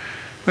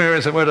 where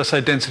is it? Where did I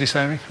say density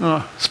saving?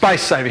 Oh,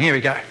 space saving, here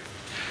we go.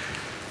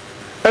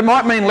 It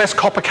might mean less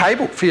copper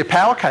cable for your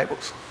power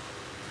cables.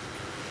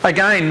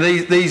 Again,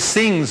 these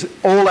things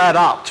all add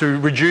up to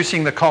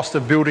reducing the cost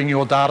of building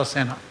your data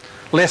centre.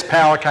 Less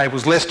power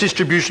cables, less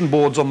distribution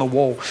boards on the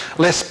wall,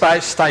 less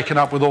space taken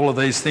up with all of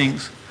these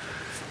things.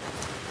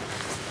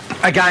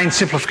 Again,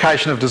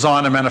 simplification of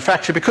design and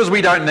manufacture. Because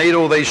we don't need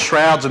all these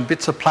shrouds and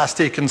bits of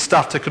plastic and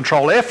stuff to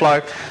control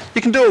airflow,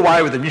 you can do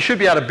away with them. You should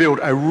be able to build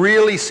a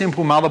really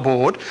simple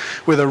motherboard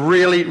with a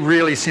really,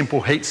 really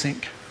simple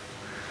heatsink.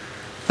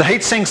 The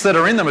heat sinks that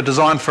are in them are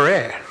designed for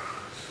air.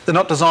 They're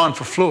not designed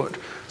for fluid.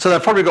 So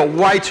they've probably got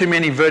way too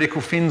many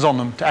vertical fins on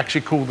them to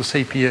actually cool the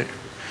CPU.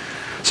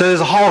 So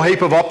there's a whole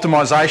heap of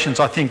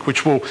optimisations, I think,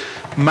 which will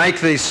make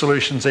these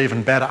solutions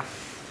even better.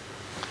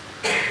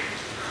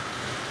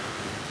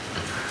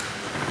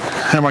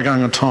 How am I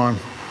going on time?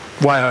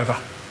 Way over.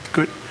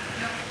 Good.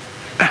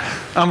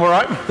 I'm all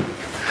right?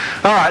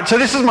 All right, so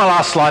this is my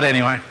last slide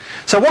anyway.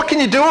 So what can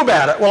you do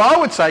about it? Well, I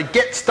would say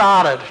get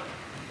started.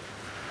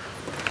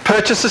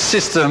 Purchase a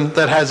system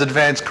that has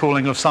advanced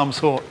cooling of some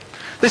sort.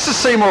 This is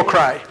Seymour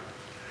Cray.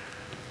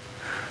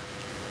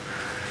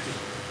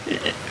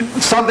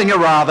 something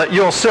or other,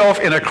 yourself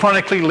in a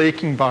chronically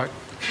leaking boat.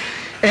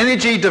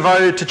 Energy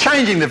devoted to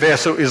changing the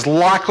vessel is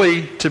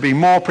likely to be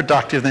more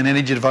productive than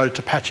energy devoted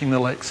to patching the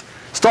leaks.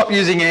 Stop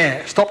using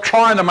air. Stop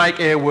trying to make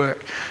air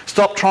work.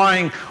 Stop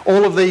trying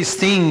all of these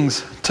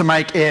things to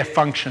make air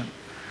function.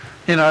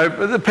 You know,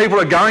 the people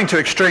are going to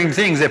extreme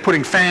things. They're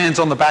putting fans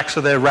on the backs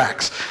of their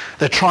racks.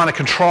 They're trying to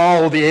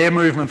control the air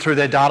movement through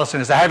their data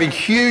centers. They're having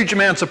huge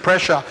amounts of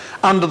pressure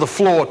under the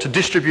floor to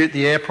distribute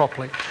the air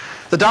properly.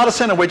 The data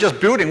center we're just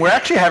building, we're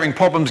actually having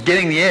problems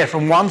getting the air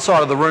from one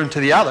side of the room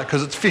to the other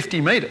because it's 50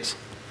 metres.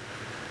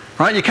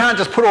 Right? You can't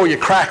just put all your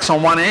cracks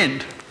on one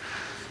end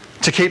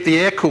to keep the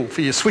air cool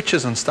for your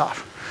switches and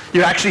stuff.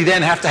 You actually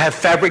then have to have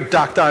fabric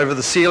duct over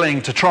the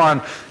ceiling to try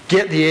and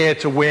get the air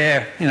to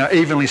where, you know,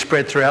 evenly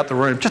spread throughout the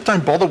room. Just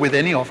don't bother with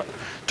any of it.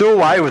 Do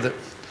away with it.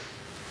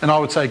 And I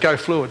would say go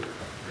fluid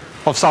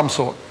of some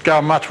sort.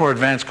 Go much more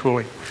advanced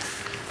cooling.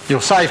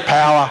 You'll save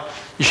power.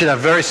 You should have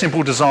very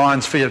simple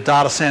designs for your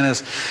data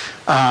centers.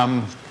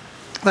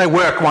 They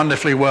work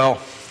wonderfully well,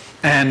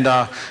 and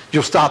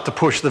you'll start to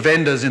push the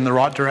vendors in the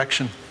right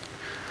direction,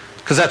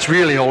 because that's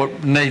really all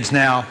it needs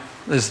now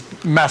is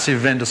massive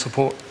vendor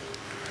support.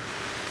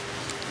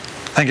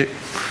 Thank you.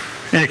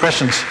 Any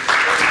questions?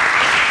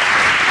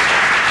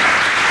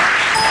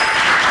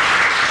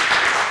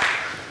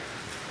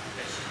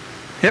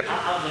 Yep.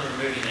 Other than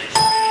removing that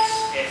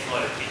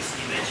airflow bits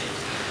you mentioned,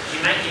 do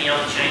you make any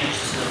other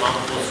changes to the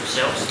motherboards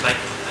themselves to make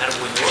them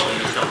compatible with oil, or you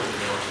just don't put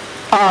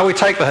the oil? We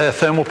take the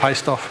thermal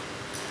paste off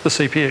the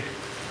CPU.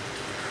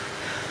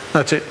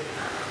 That's it.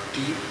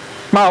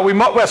 No, we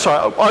might. Well,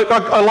 sorry,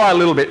 I lie a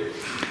little bit.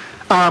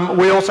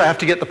 We also have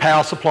to get the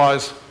power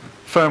supplies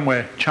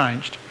firmware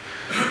changed,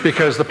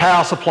 because the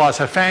power supplies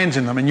have fans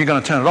in them, and you're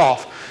going to turn it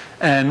off.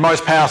 And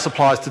most power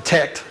supplies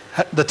detect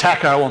the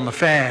tacho on the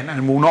fan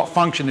and will not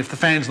function if the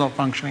fan's not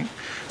functioning.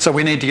 So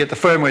we need to get the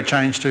firmware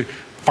changed to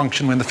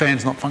function when the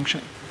fan's not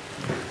functioning.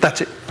 That's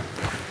it.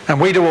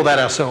 And we do all that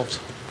ourselves.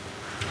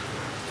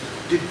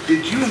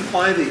 Did you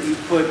imply that you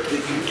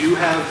do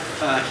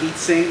have heat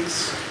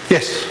sinks?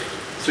 Yes.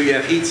 So you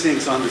have heat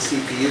sinks on the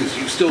CPUs.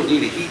 You still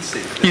need a heat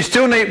sink. You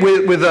still need,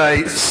 with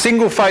a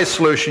single phase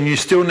solution, you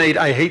still need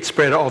a heat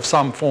spreader of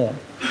some form.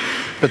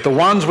 But the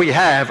ones we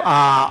have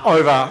are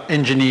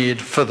over-engineered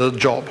for the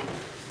job.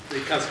 They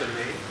custom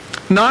made?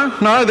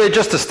 No, they're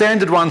just the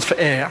standard ones for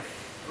air.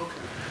 Okay.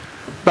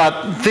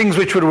 But things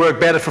which would work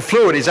better for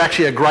fluid is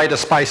actually a greater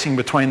spacing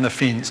between the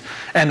fins,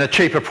 and a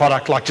cheaper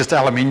product like just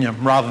aluminium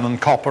rather than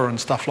copper and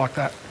stuff like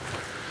that.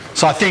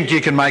 So I think you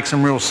can make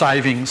some real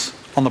savings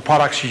on the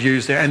products you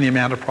use there and the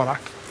amount of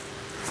product.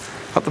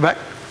 Up the back.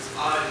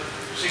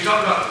 So you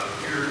talked about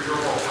your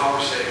overall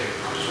power saving.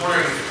 I'm just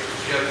wondering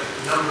if you have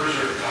numbers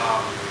or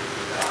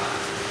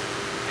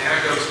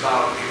anecdotes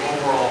about the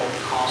overall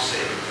cost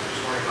savings. I'm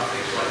just wondering about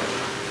things like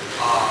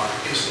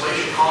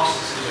installation costs.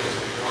 It seems like it's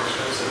going to be more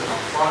expensive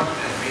up front,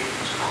 and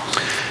maintenance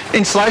costs.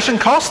 Installation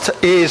cost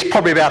is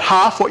probably about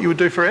half what you would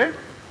do for air,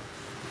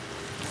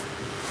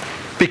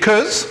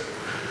 because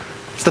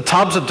the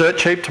tubs are dirt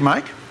cheap to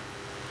make.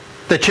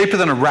 They're cheaper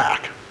than a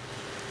rack.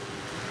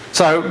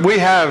 So we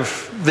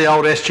have the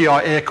old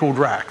SGI air-cooled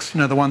racks,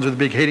 you know, the ones with the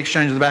big heat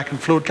exchanger in the back and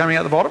fluid coming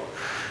out the bottom.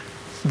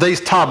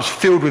 These tubs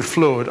filled with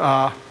fluid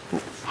are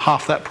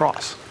half that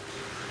price.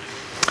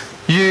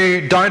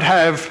 You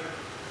have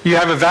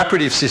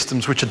evaporative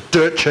systems which are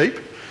dirt cheap.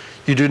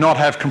 You do not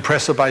have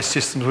compressor-based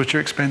systems which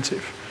are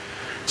expensive.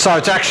 So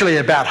it's actually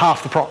about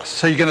half the price.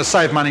 So you're going to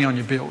save money on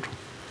your build.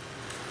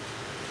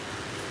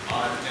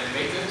 And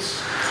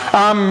maintenance?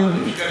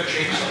 You've got to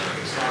change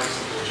something. It's not as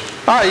simple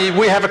as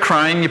we have a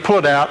crane, you pull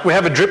it out. We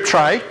have a drip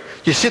tray.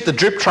 You sit the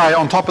drip tray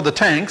on top of the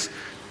tanks,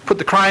 put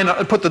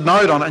the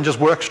node on it and just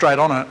work straight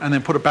on it, and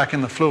then put it back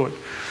in the fluid.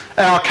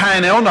 Our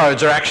K&L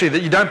nodes are actually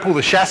that you don't pull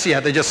the chassis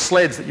out, they're just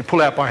sleds that you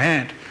pull out by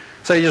hand.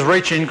 So you just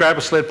reach in, grab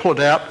a sled, pull it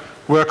out,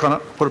 work on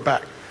it, put it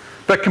back.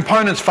 But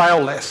components fail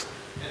less.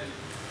 And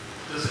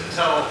does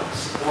Intel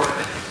support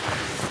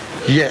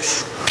it?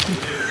 Yes.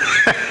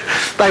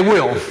 They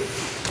will.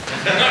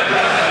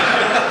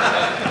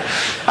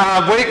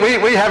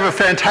 We have a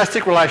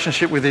fantastic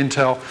relationship with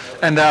Intel,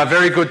 and they are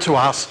very good to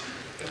us.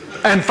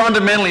 And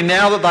fundamentally,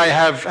 now that they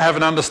have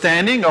an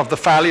understanding of the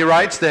failure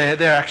rates,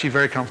 they're actually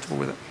very comfortable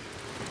with it.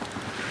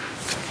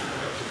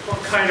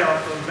 What kind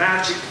of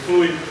magic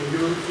fluid do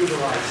you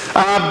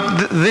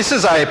utilize? This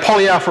is a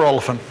polyalpha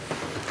olefin.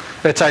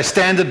 It's a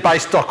standard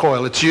base stock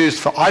oil. It's used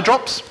for eye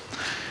drops.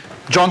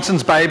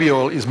 Johnson's baby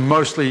oil is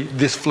mostly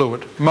this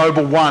fluid.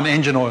 Mobil 1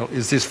 engine oil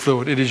is this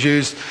fluid. It is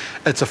used,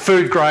 it's a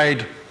food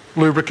grade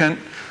lubricant.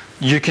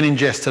 You can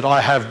ingest it. I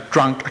have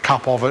drunk a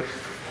cup of it.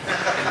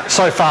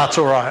 So far it's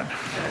all right.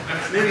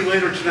 Maybe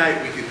later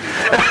tonight we could do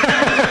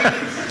that.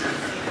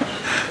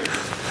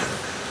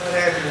 What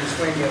happens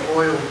when your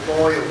oil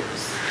boils?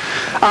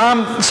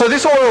 So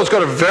this oil's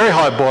got a very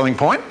high boiling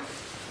point.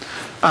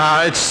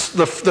 It's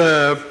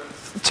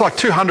like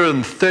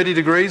 230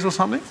 degrees or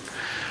something.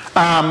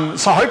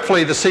 So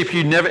hopefully the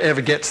CPU never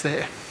ever gets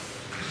there,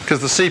 because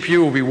the CPU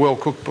will be well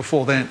cooked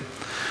before then.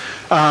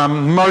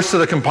 Most of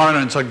the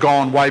components are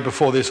gone way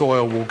before this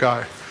oil will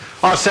go.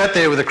 I sat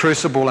there with a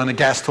crucible and a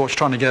gas torch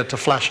trying to get it to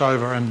flash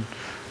over, and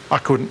I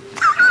couldn't.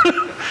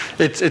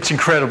 It's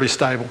incredibly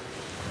stable.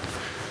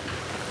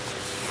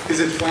 Is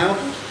it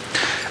flammable?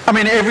 I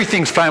mean,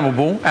 everything's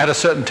flammable at a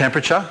certain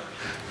temperature.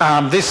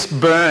 This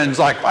burns,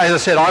 like, as I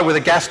said, with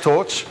a gas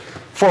torch,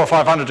 400 or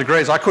 500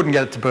 degrees, I couldn't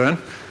get it to burn.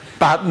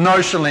 But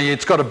notionally,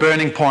 it's got a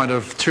burning point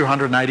of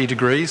 280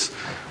 degrees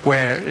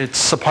where it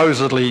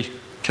supposedly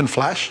can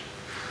flash.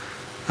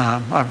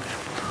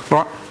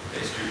 Right.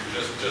 Hey, Stuart,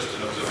 just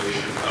an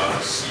observation.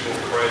 Seymour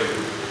Cray,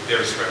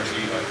 there's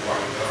frankly like one.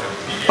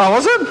 Oh,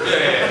 was it?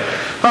 Yeah.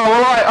 Oh,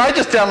 well, I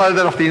just downloaded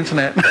that off the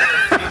internet.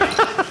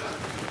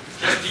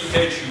 Just in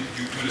case you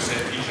do the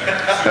same thing,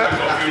 like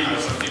computing or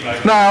something like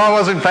that. No, I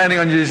wasn't planning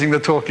on using the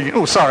talking.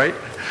 Oh, sorry.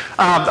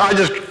 I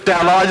just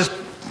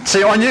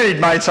see, I knew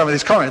he'd made some of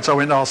these comments. I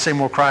went,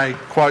 Seymour Cray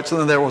quotes, and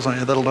then there it was on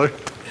here. That'll do.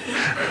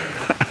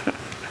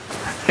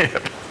 Yeah.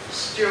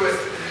 Stuart,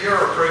 you're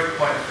a proof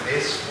point for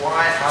this.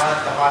 Why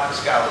aren't the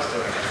hyperscalers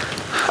doing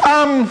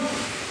it?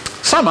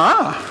 Some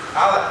are.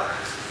 Are they?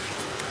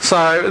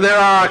 So there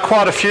are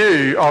quite a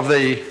few of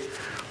the,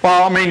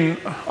 well, I mean,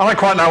 I don't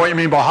quite know what you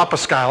mean by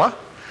hyperscaler.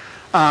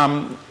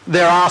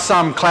 There are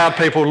some cloud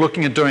people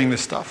looking at doing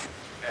this stuff.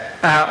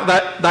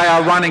 That they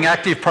are running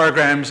active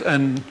programs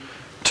and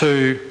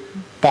to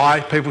buy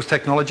people's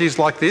technologies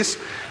like this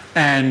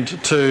and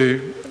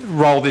to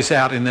roll this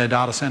out in their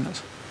data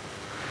centers.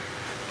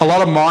 A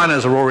lot of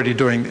miners are already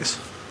doing this.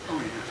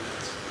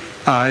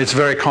 It's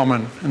very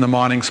common in the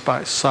mining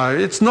space. So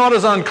it's not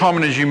as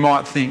uncommon as you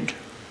might think.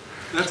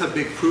 That's a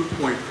big proof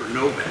point for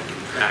Novak. In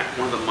fact,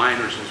 one of the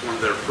miners was one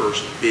of their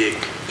first big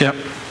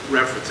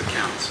reference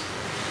accounts.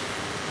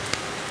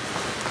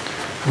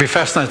 It'd be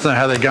fascinating to know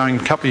how they're going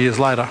a couple of years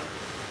later.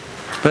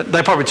 But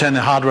they probably turn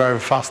their hardware over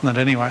faster than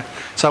that anyway,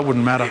 so it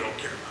wouldn't matter. They don't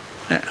care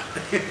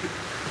about it.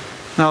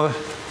 No.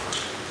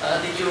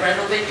 Did you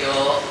renovate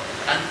your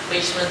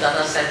basement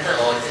data center,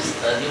 or is this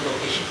a new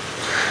location?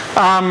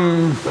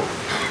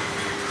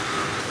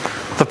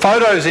 The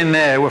photos in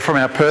there were from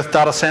our Perth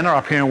data centre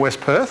up here in West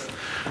Perth.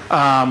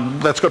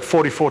 That's got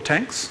 44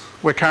 tanks.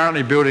 We're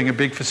currently building a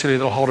big facility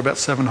that'll hold about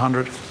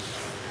 700.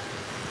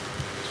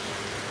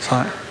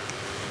 So,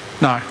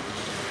 no.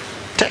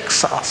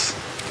 Texas.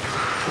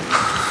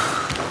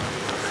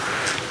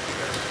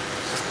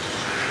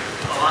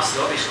 I'll ask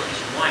the obvious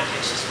question. Why in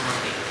Texas?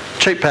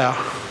 Cheap power.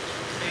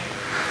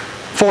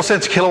 4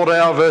 cents a kilowatt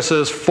hour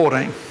versus 14.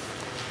 And the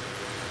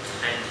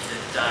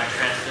data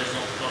transfer is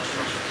not too much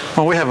for kilowatt?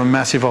 Well, we have a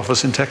massive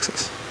office in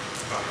Texas.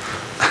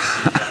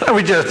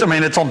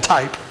 It's on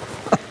tape.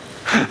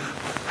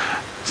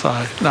 So,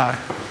 no. I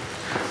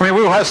mean,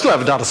 we'll still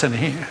have a data centre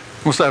here.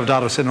 We'll still have a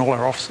data centre in all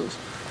our offices.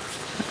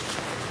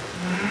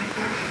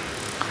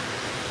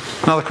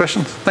 Another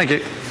question? Thank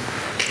you.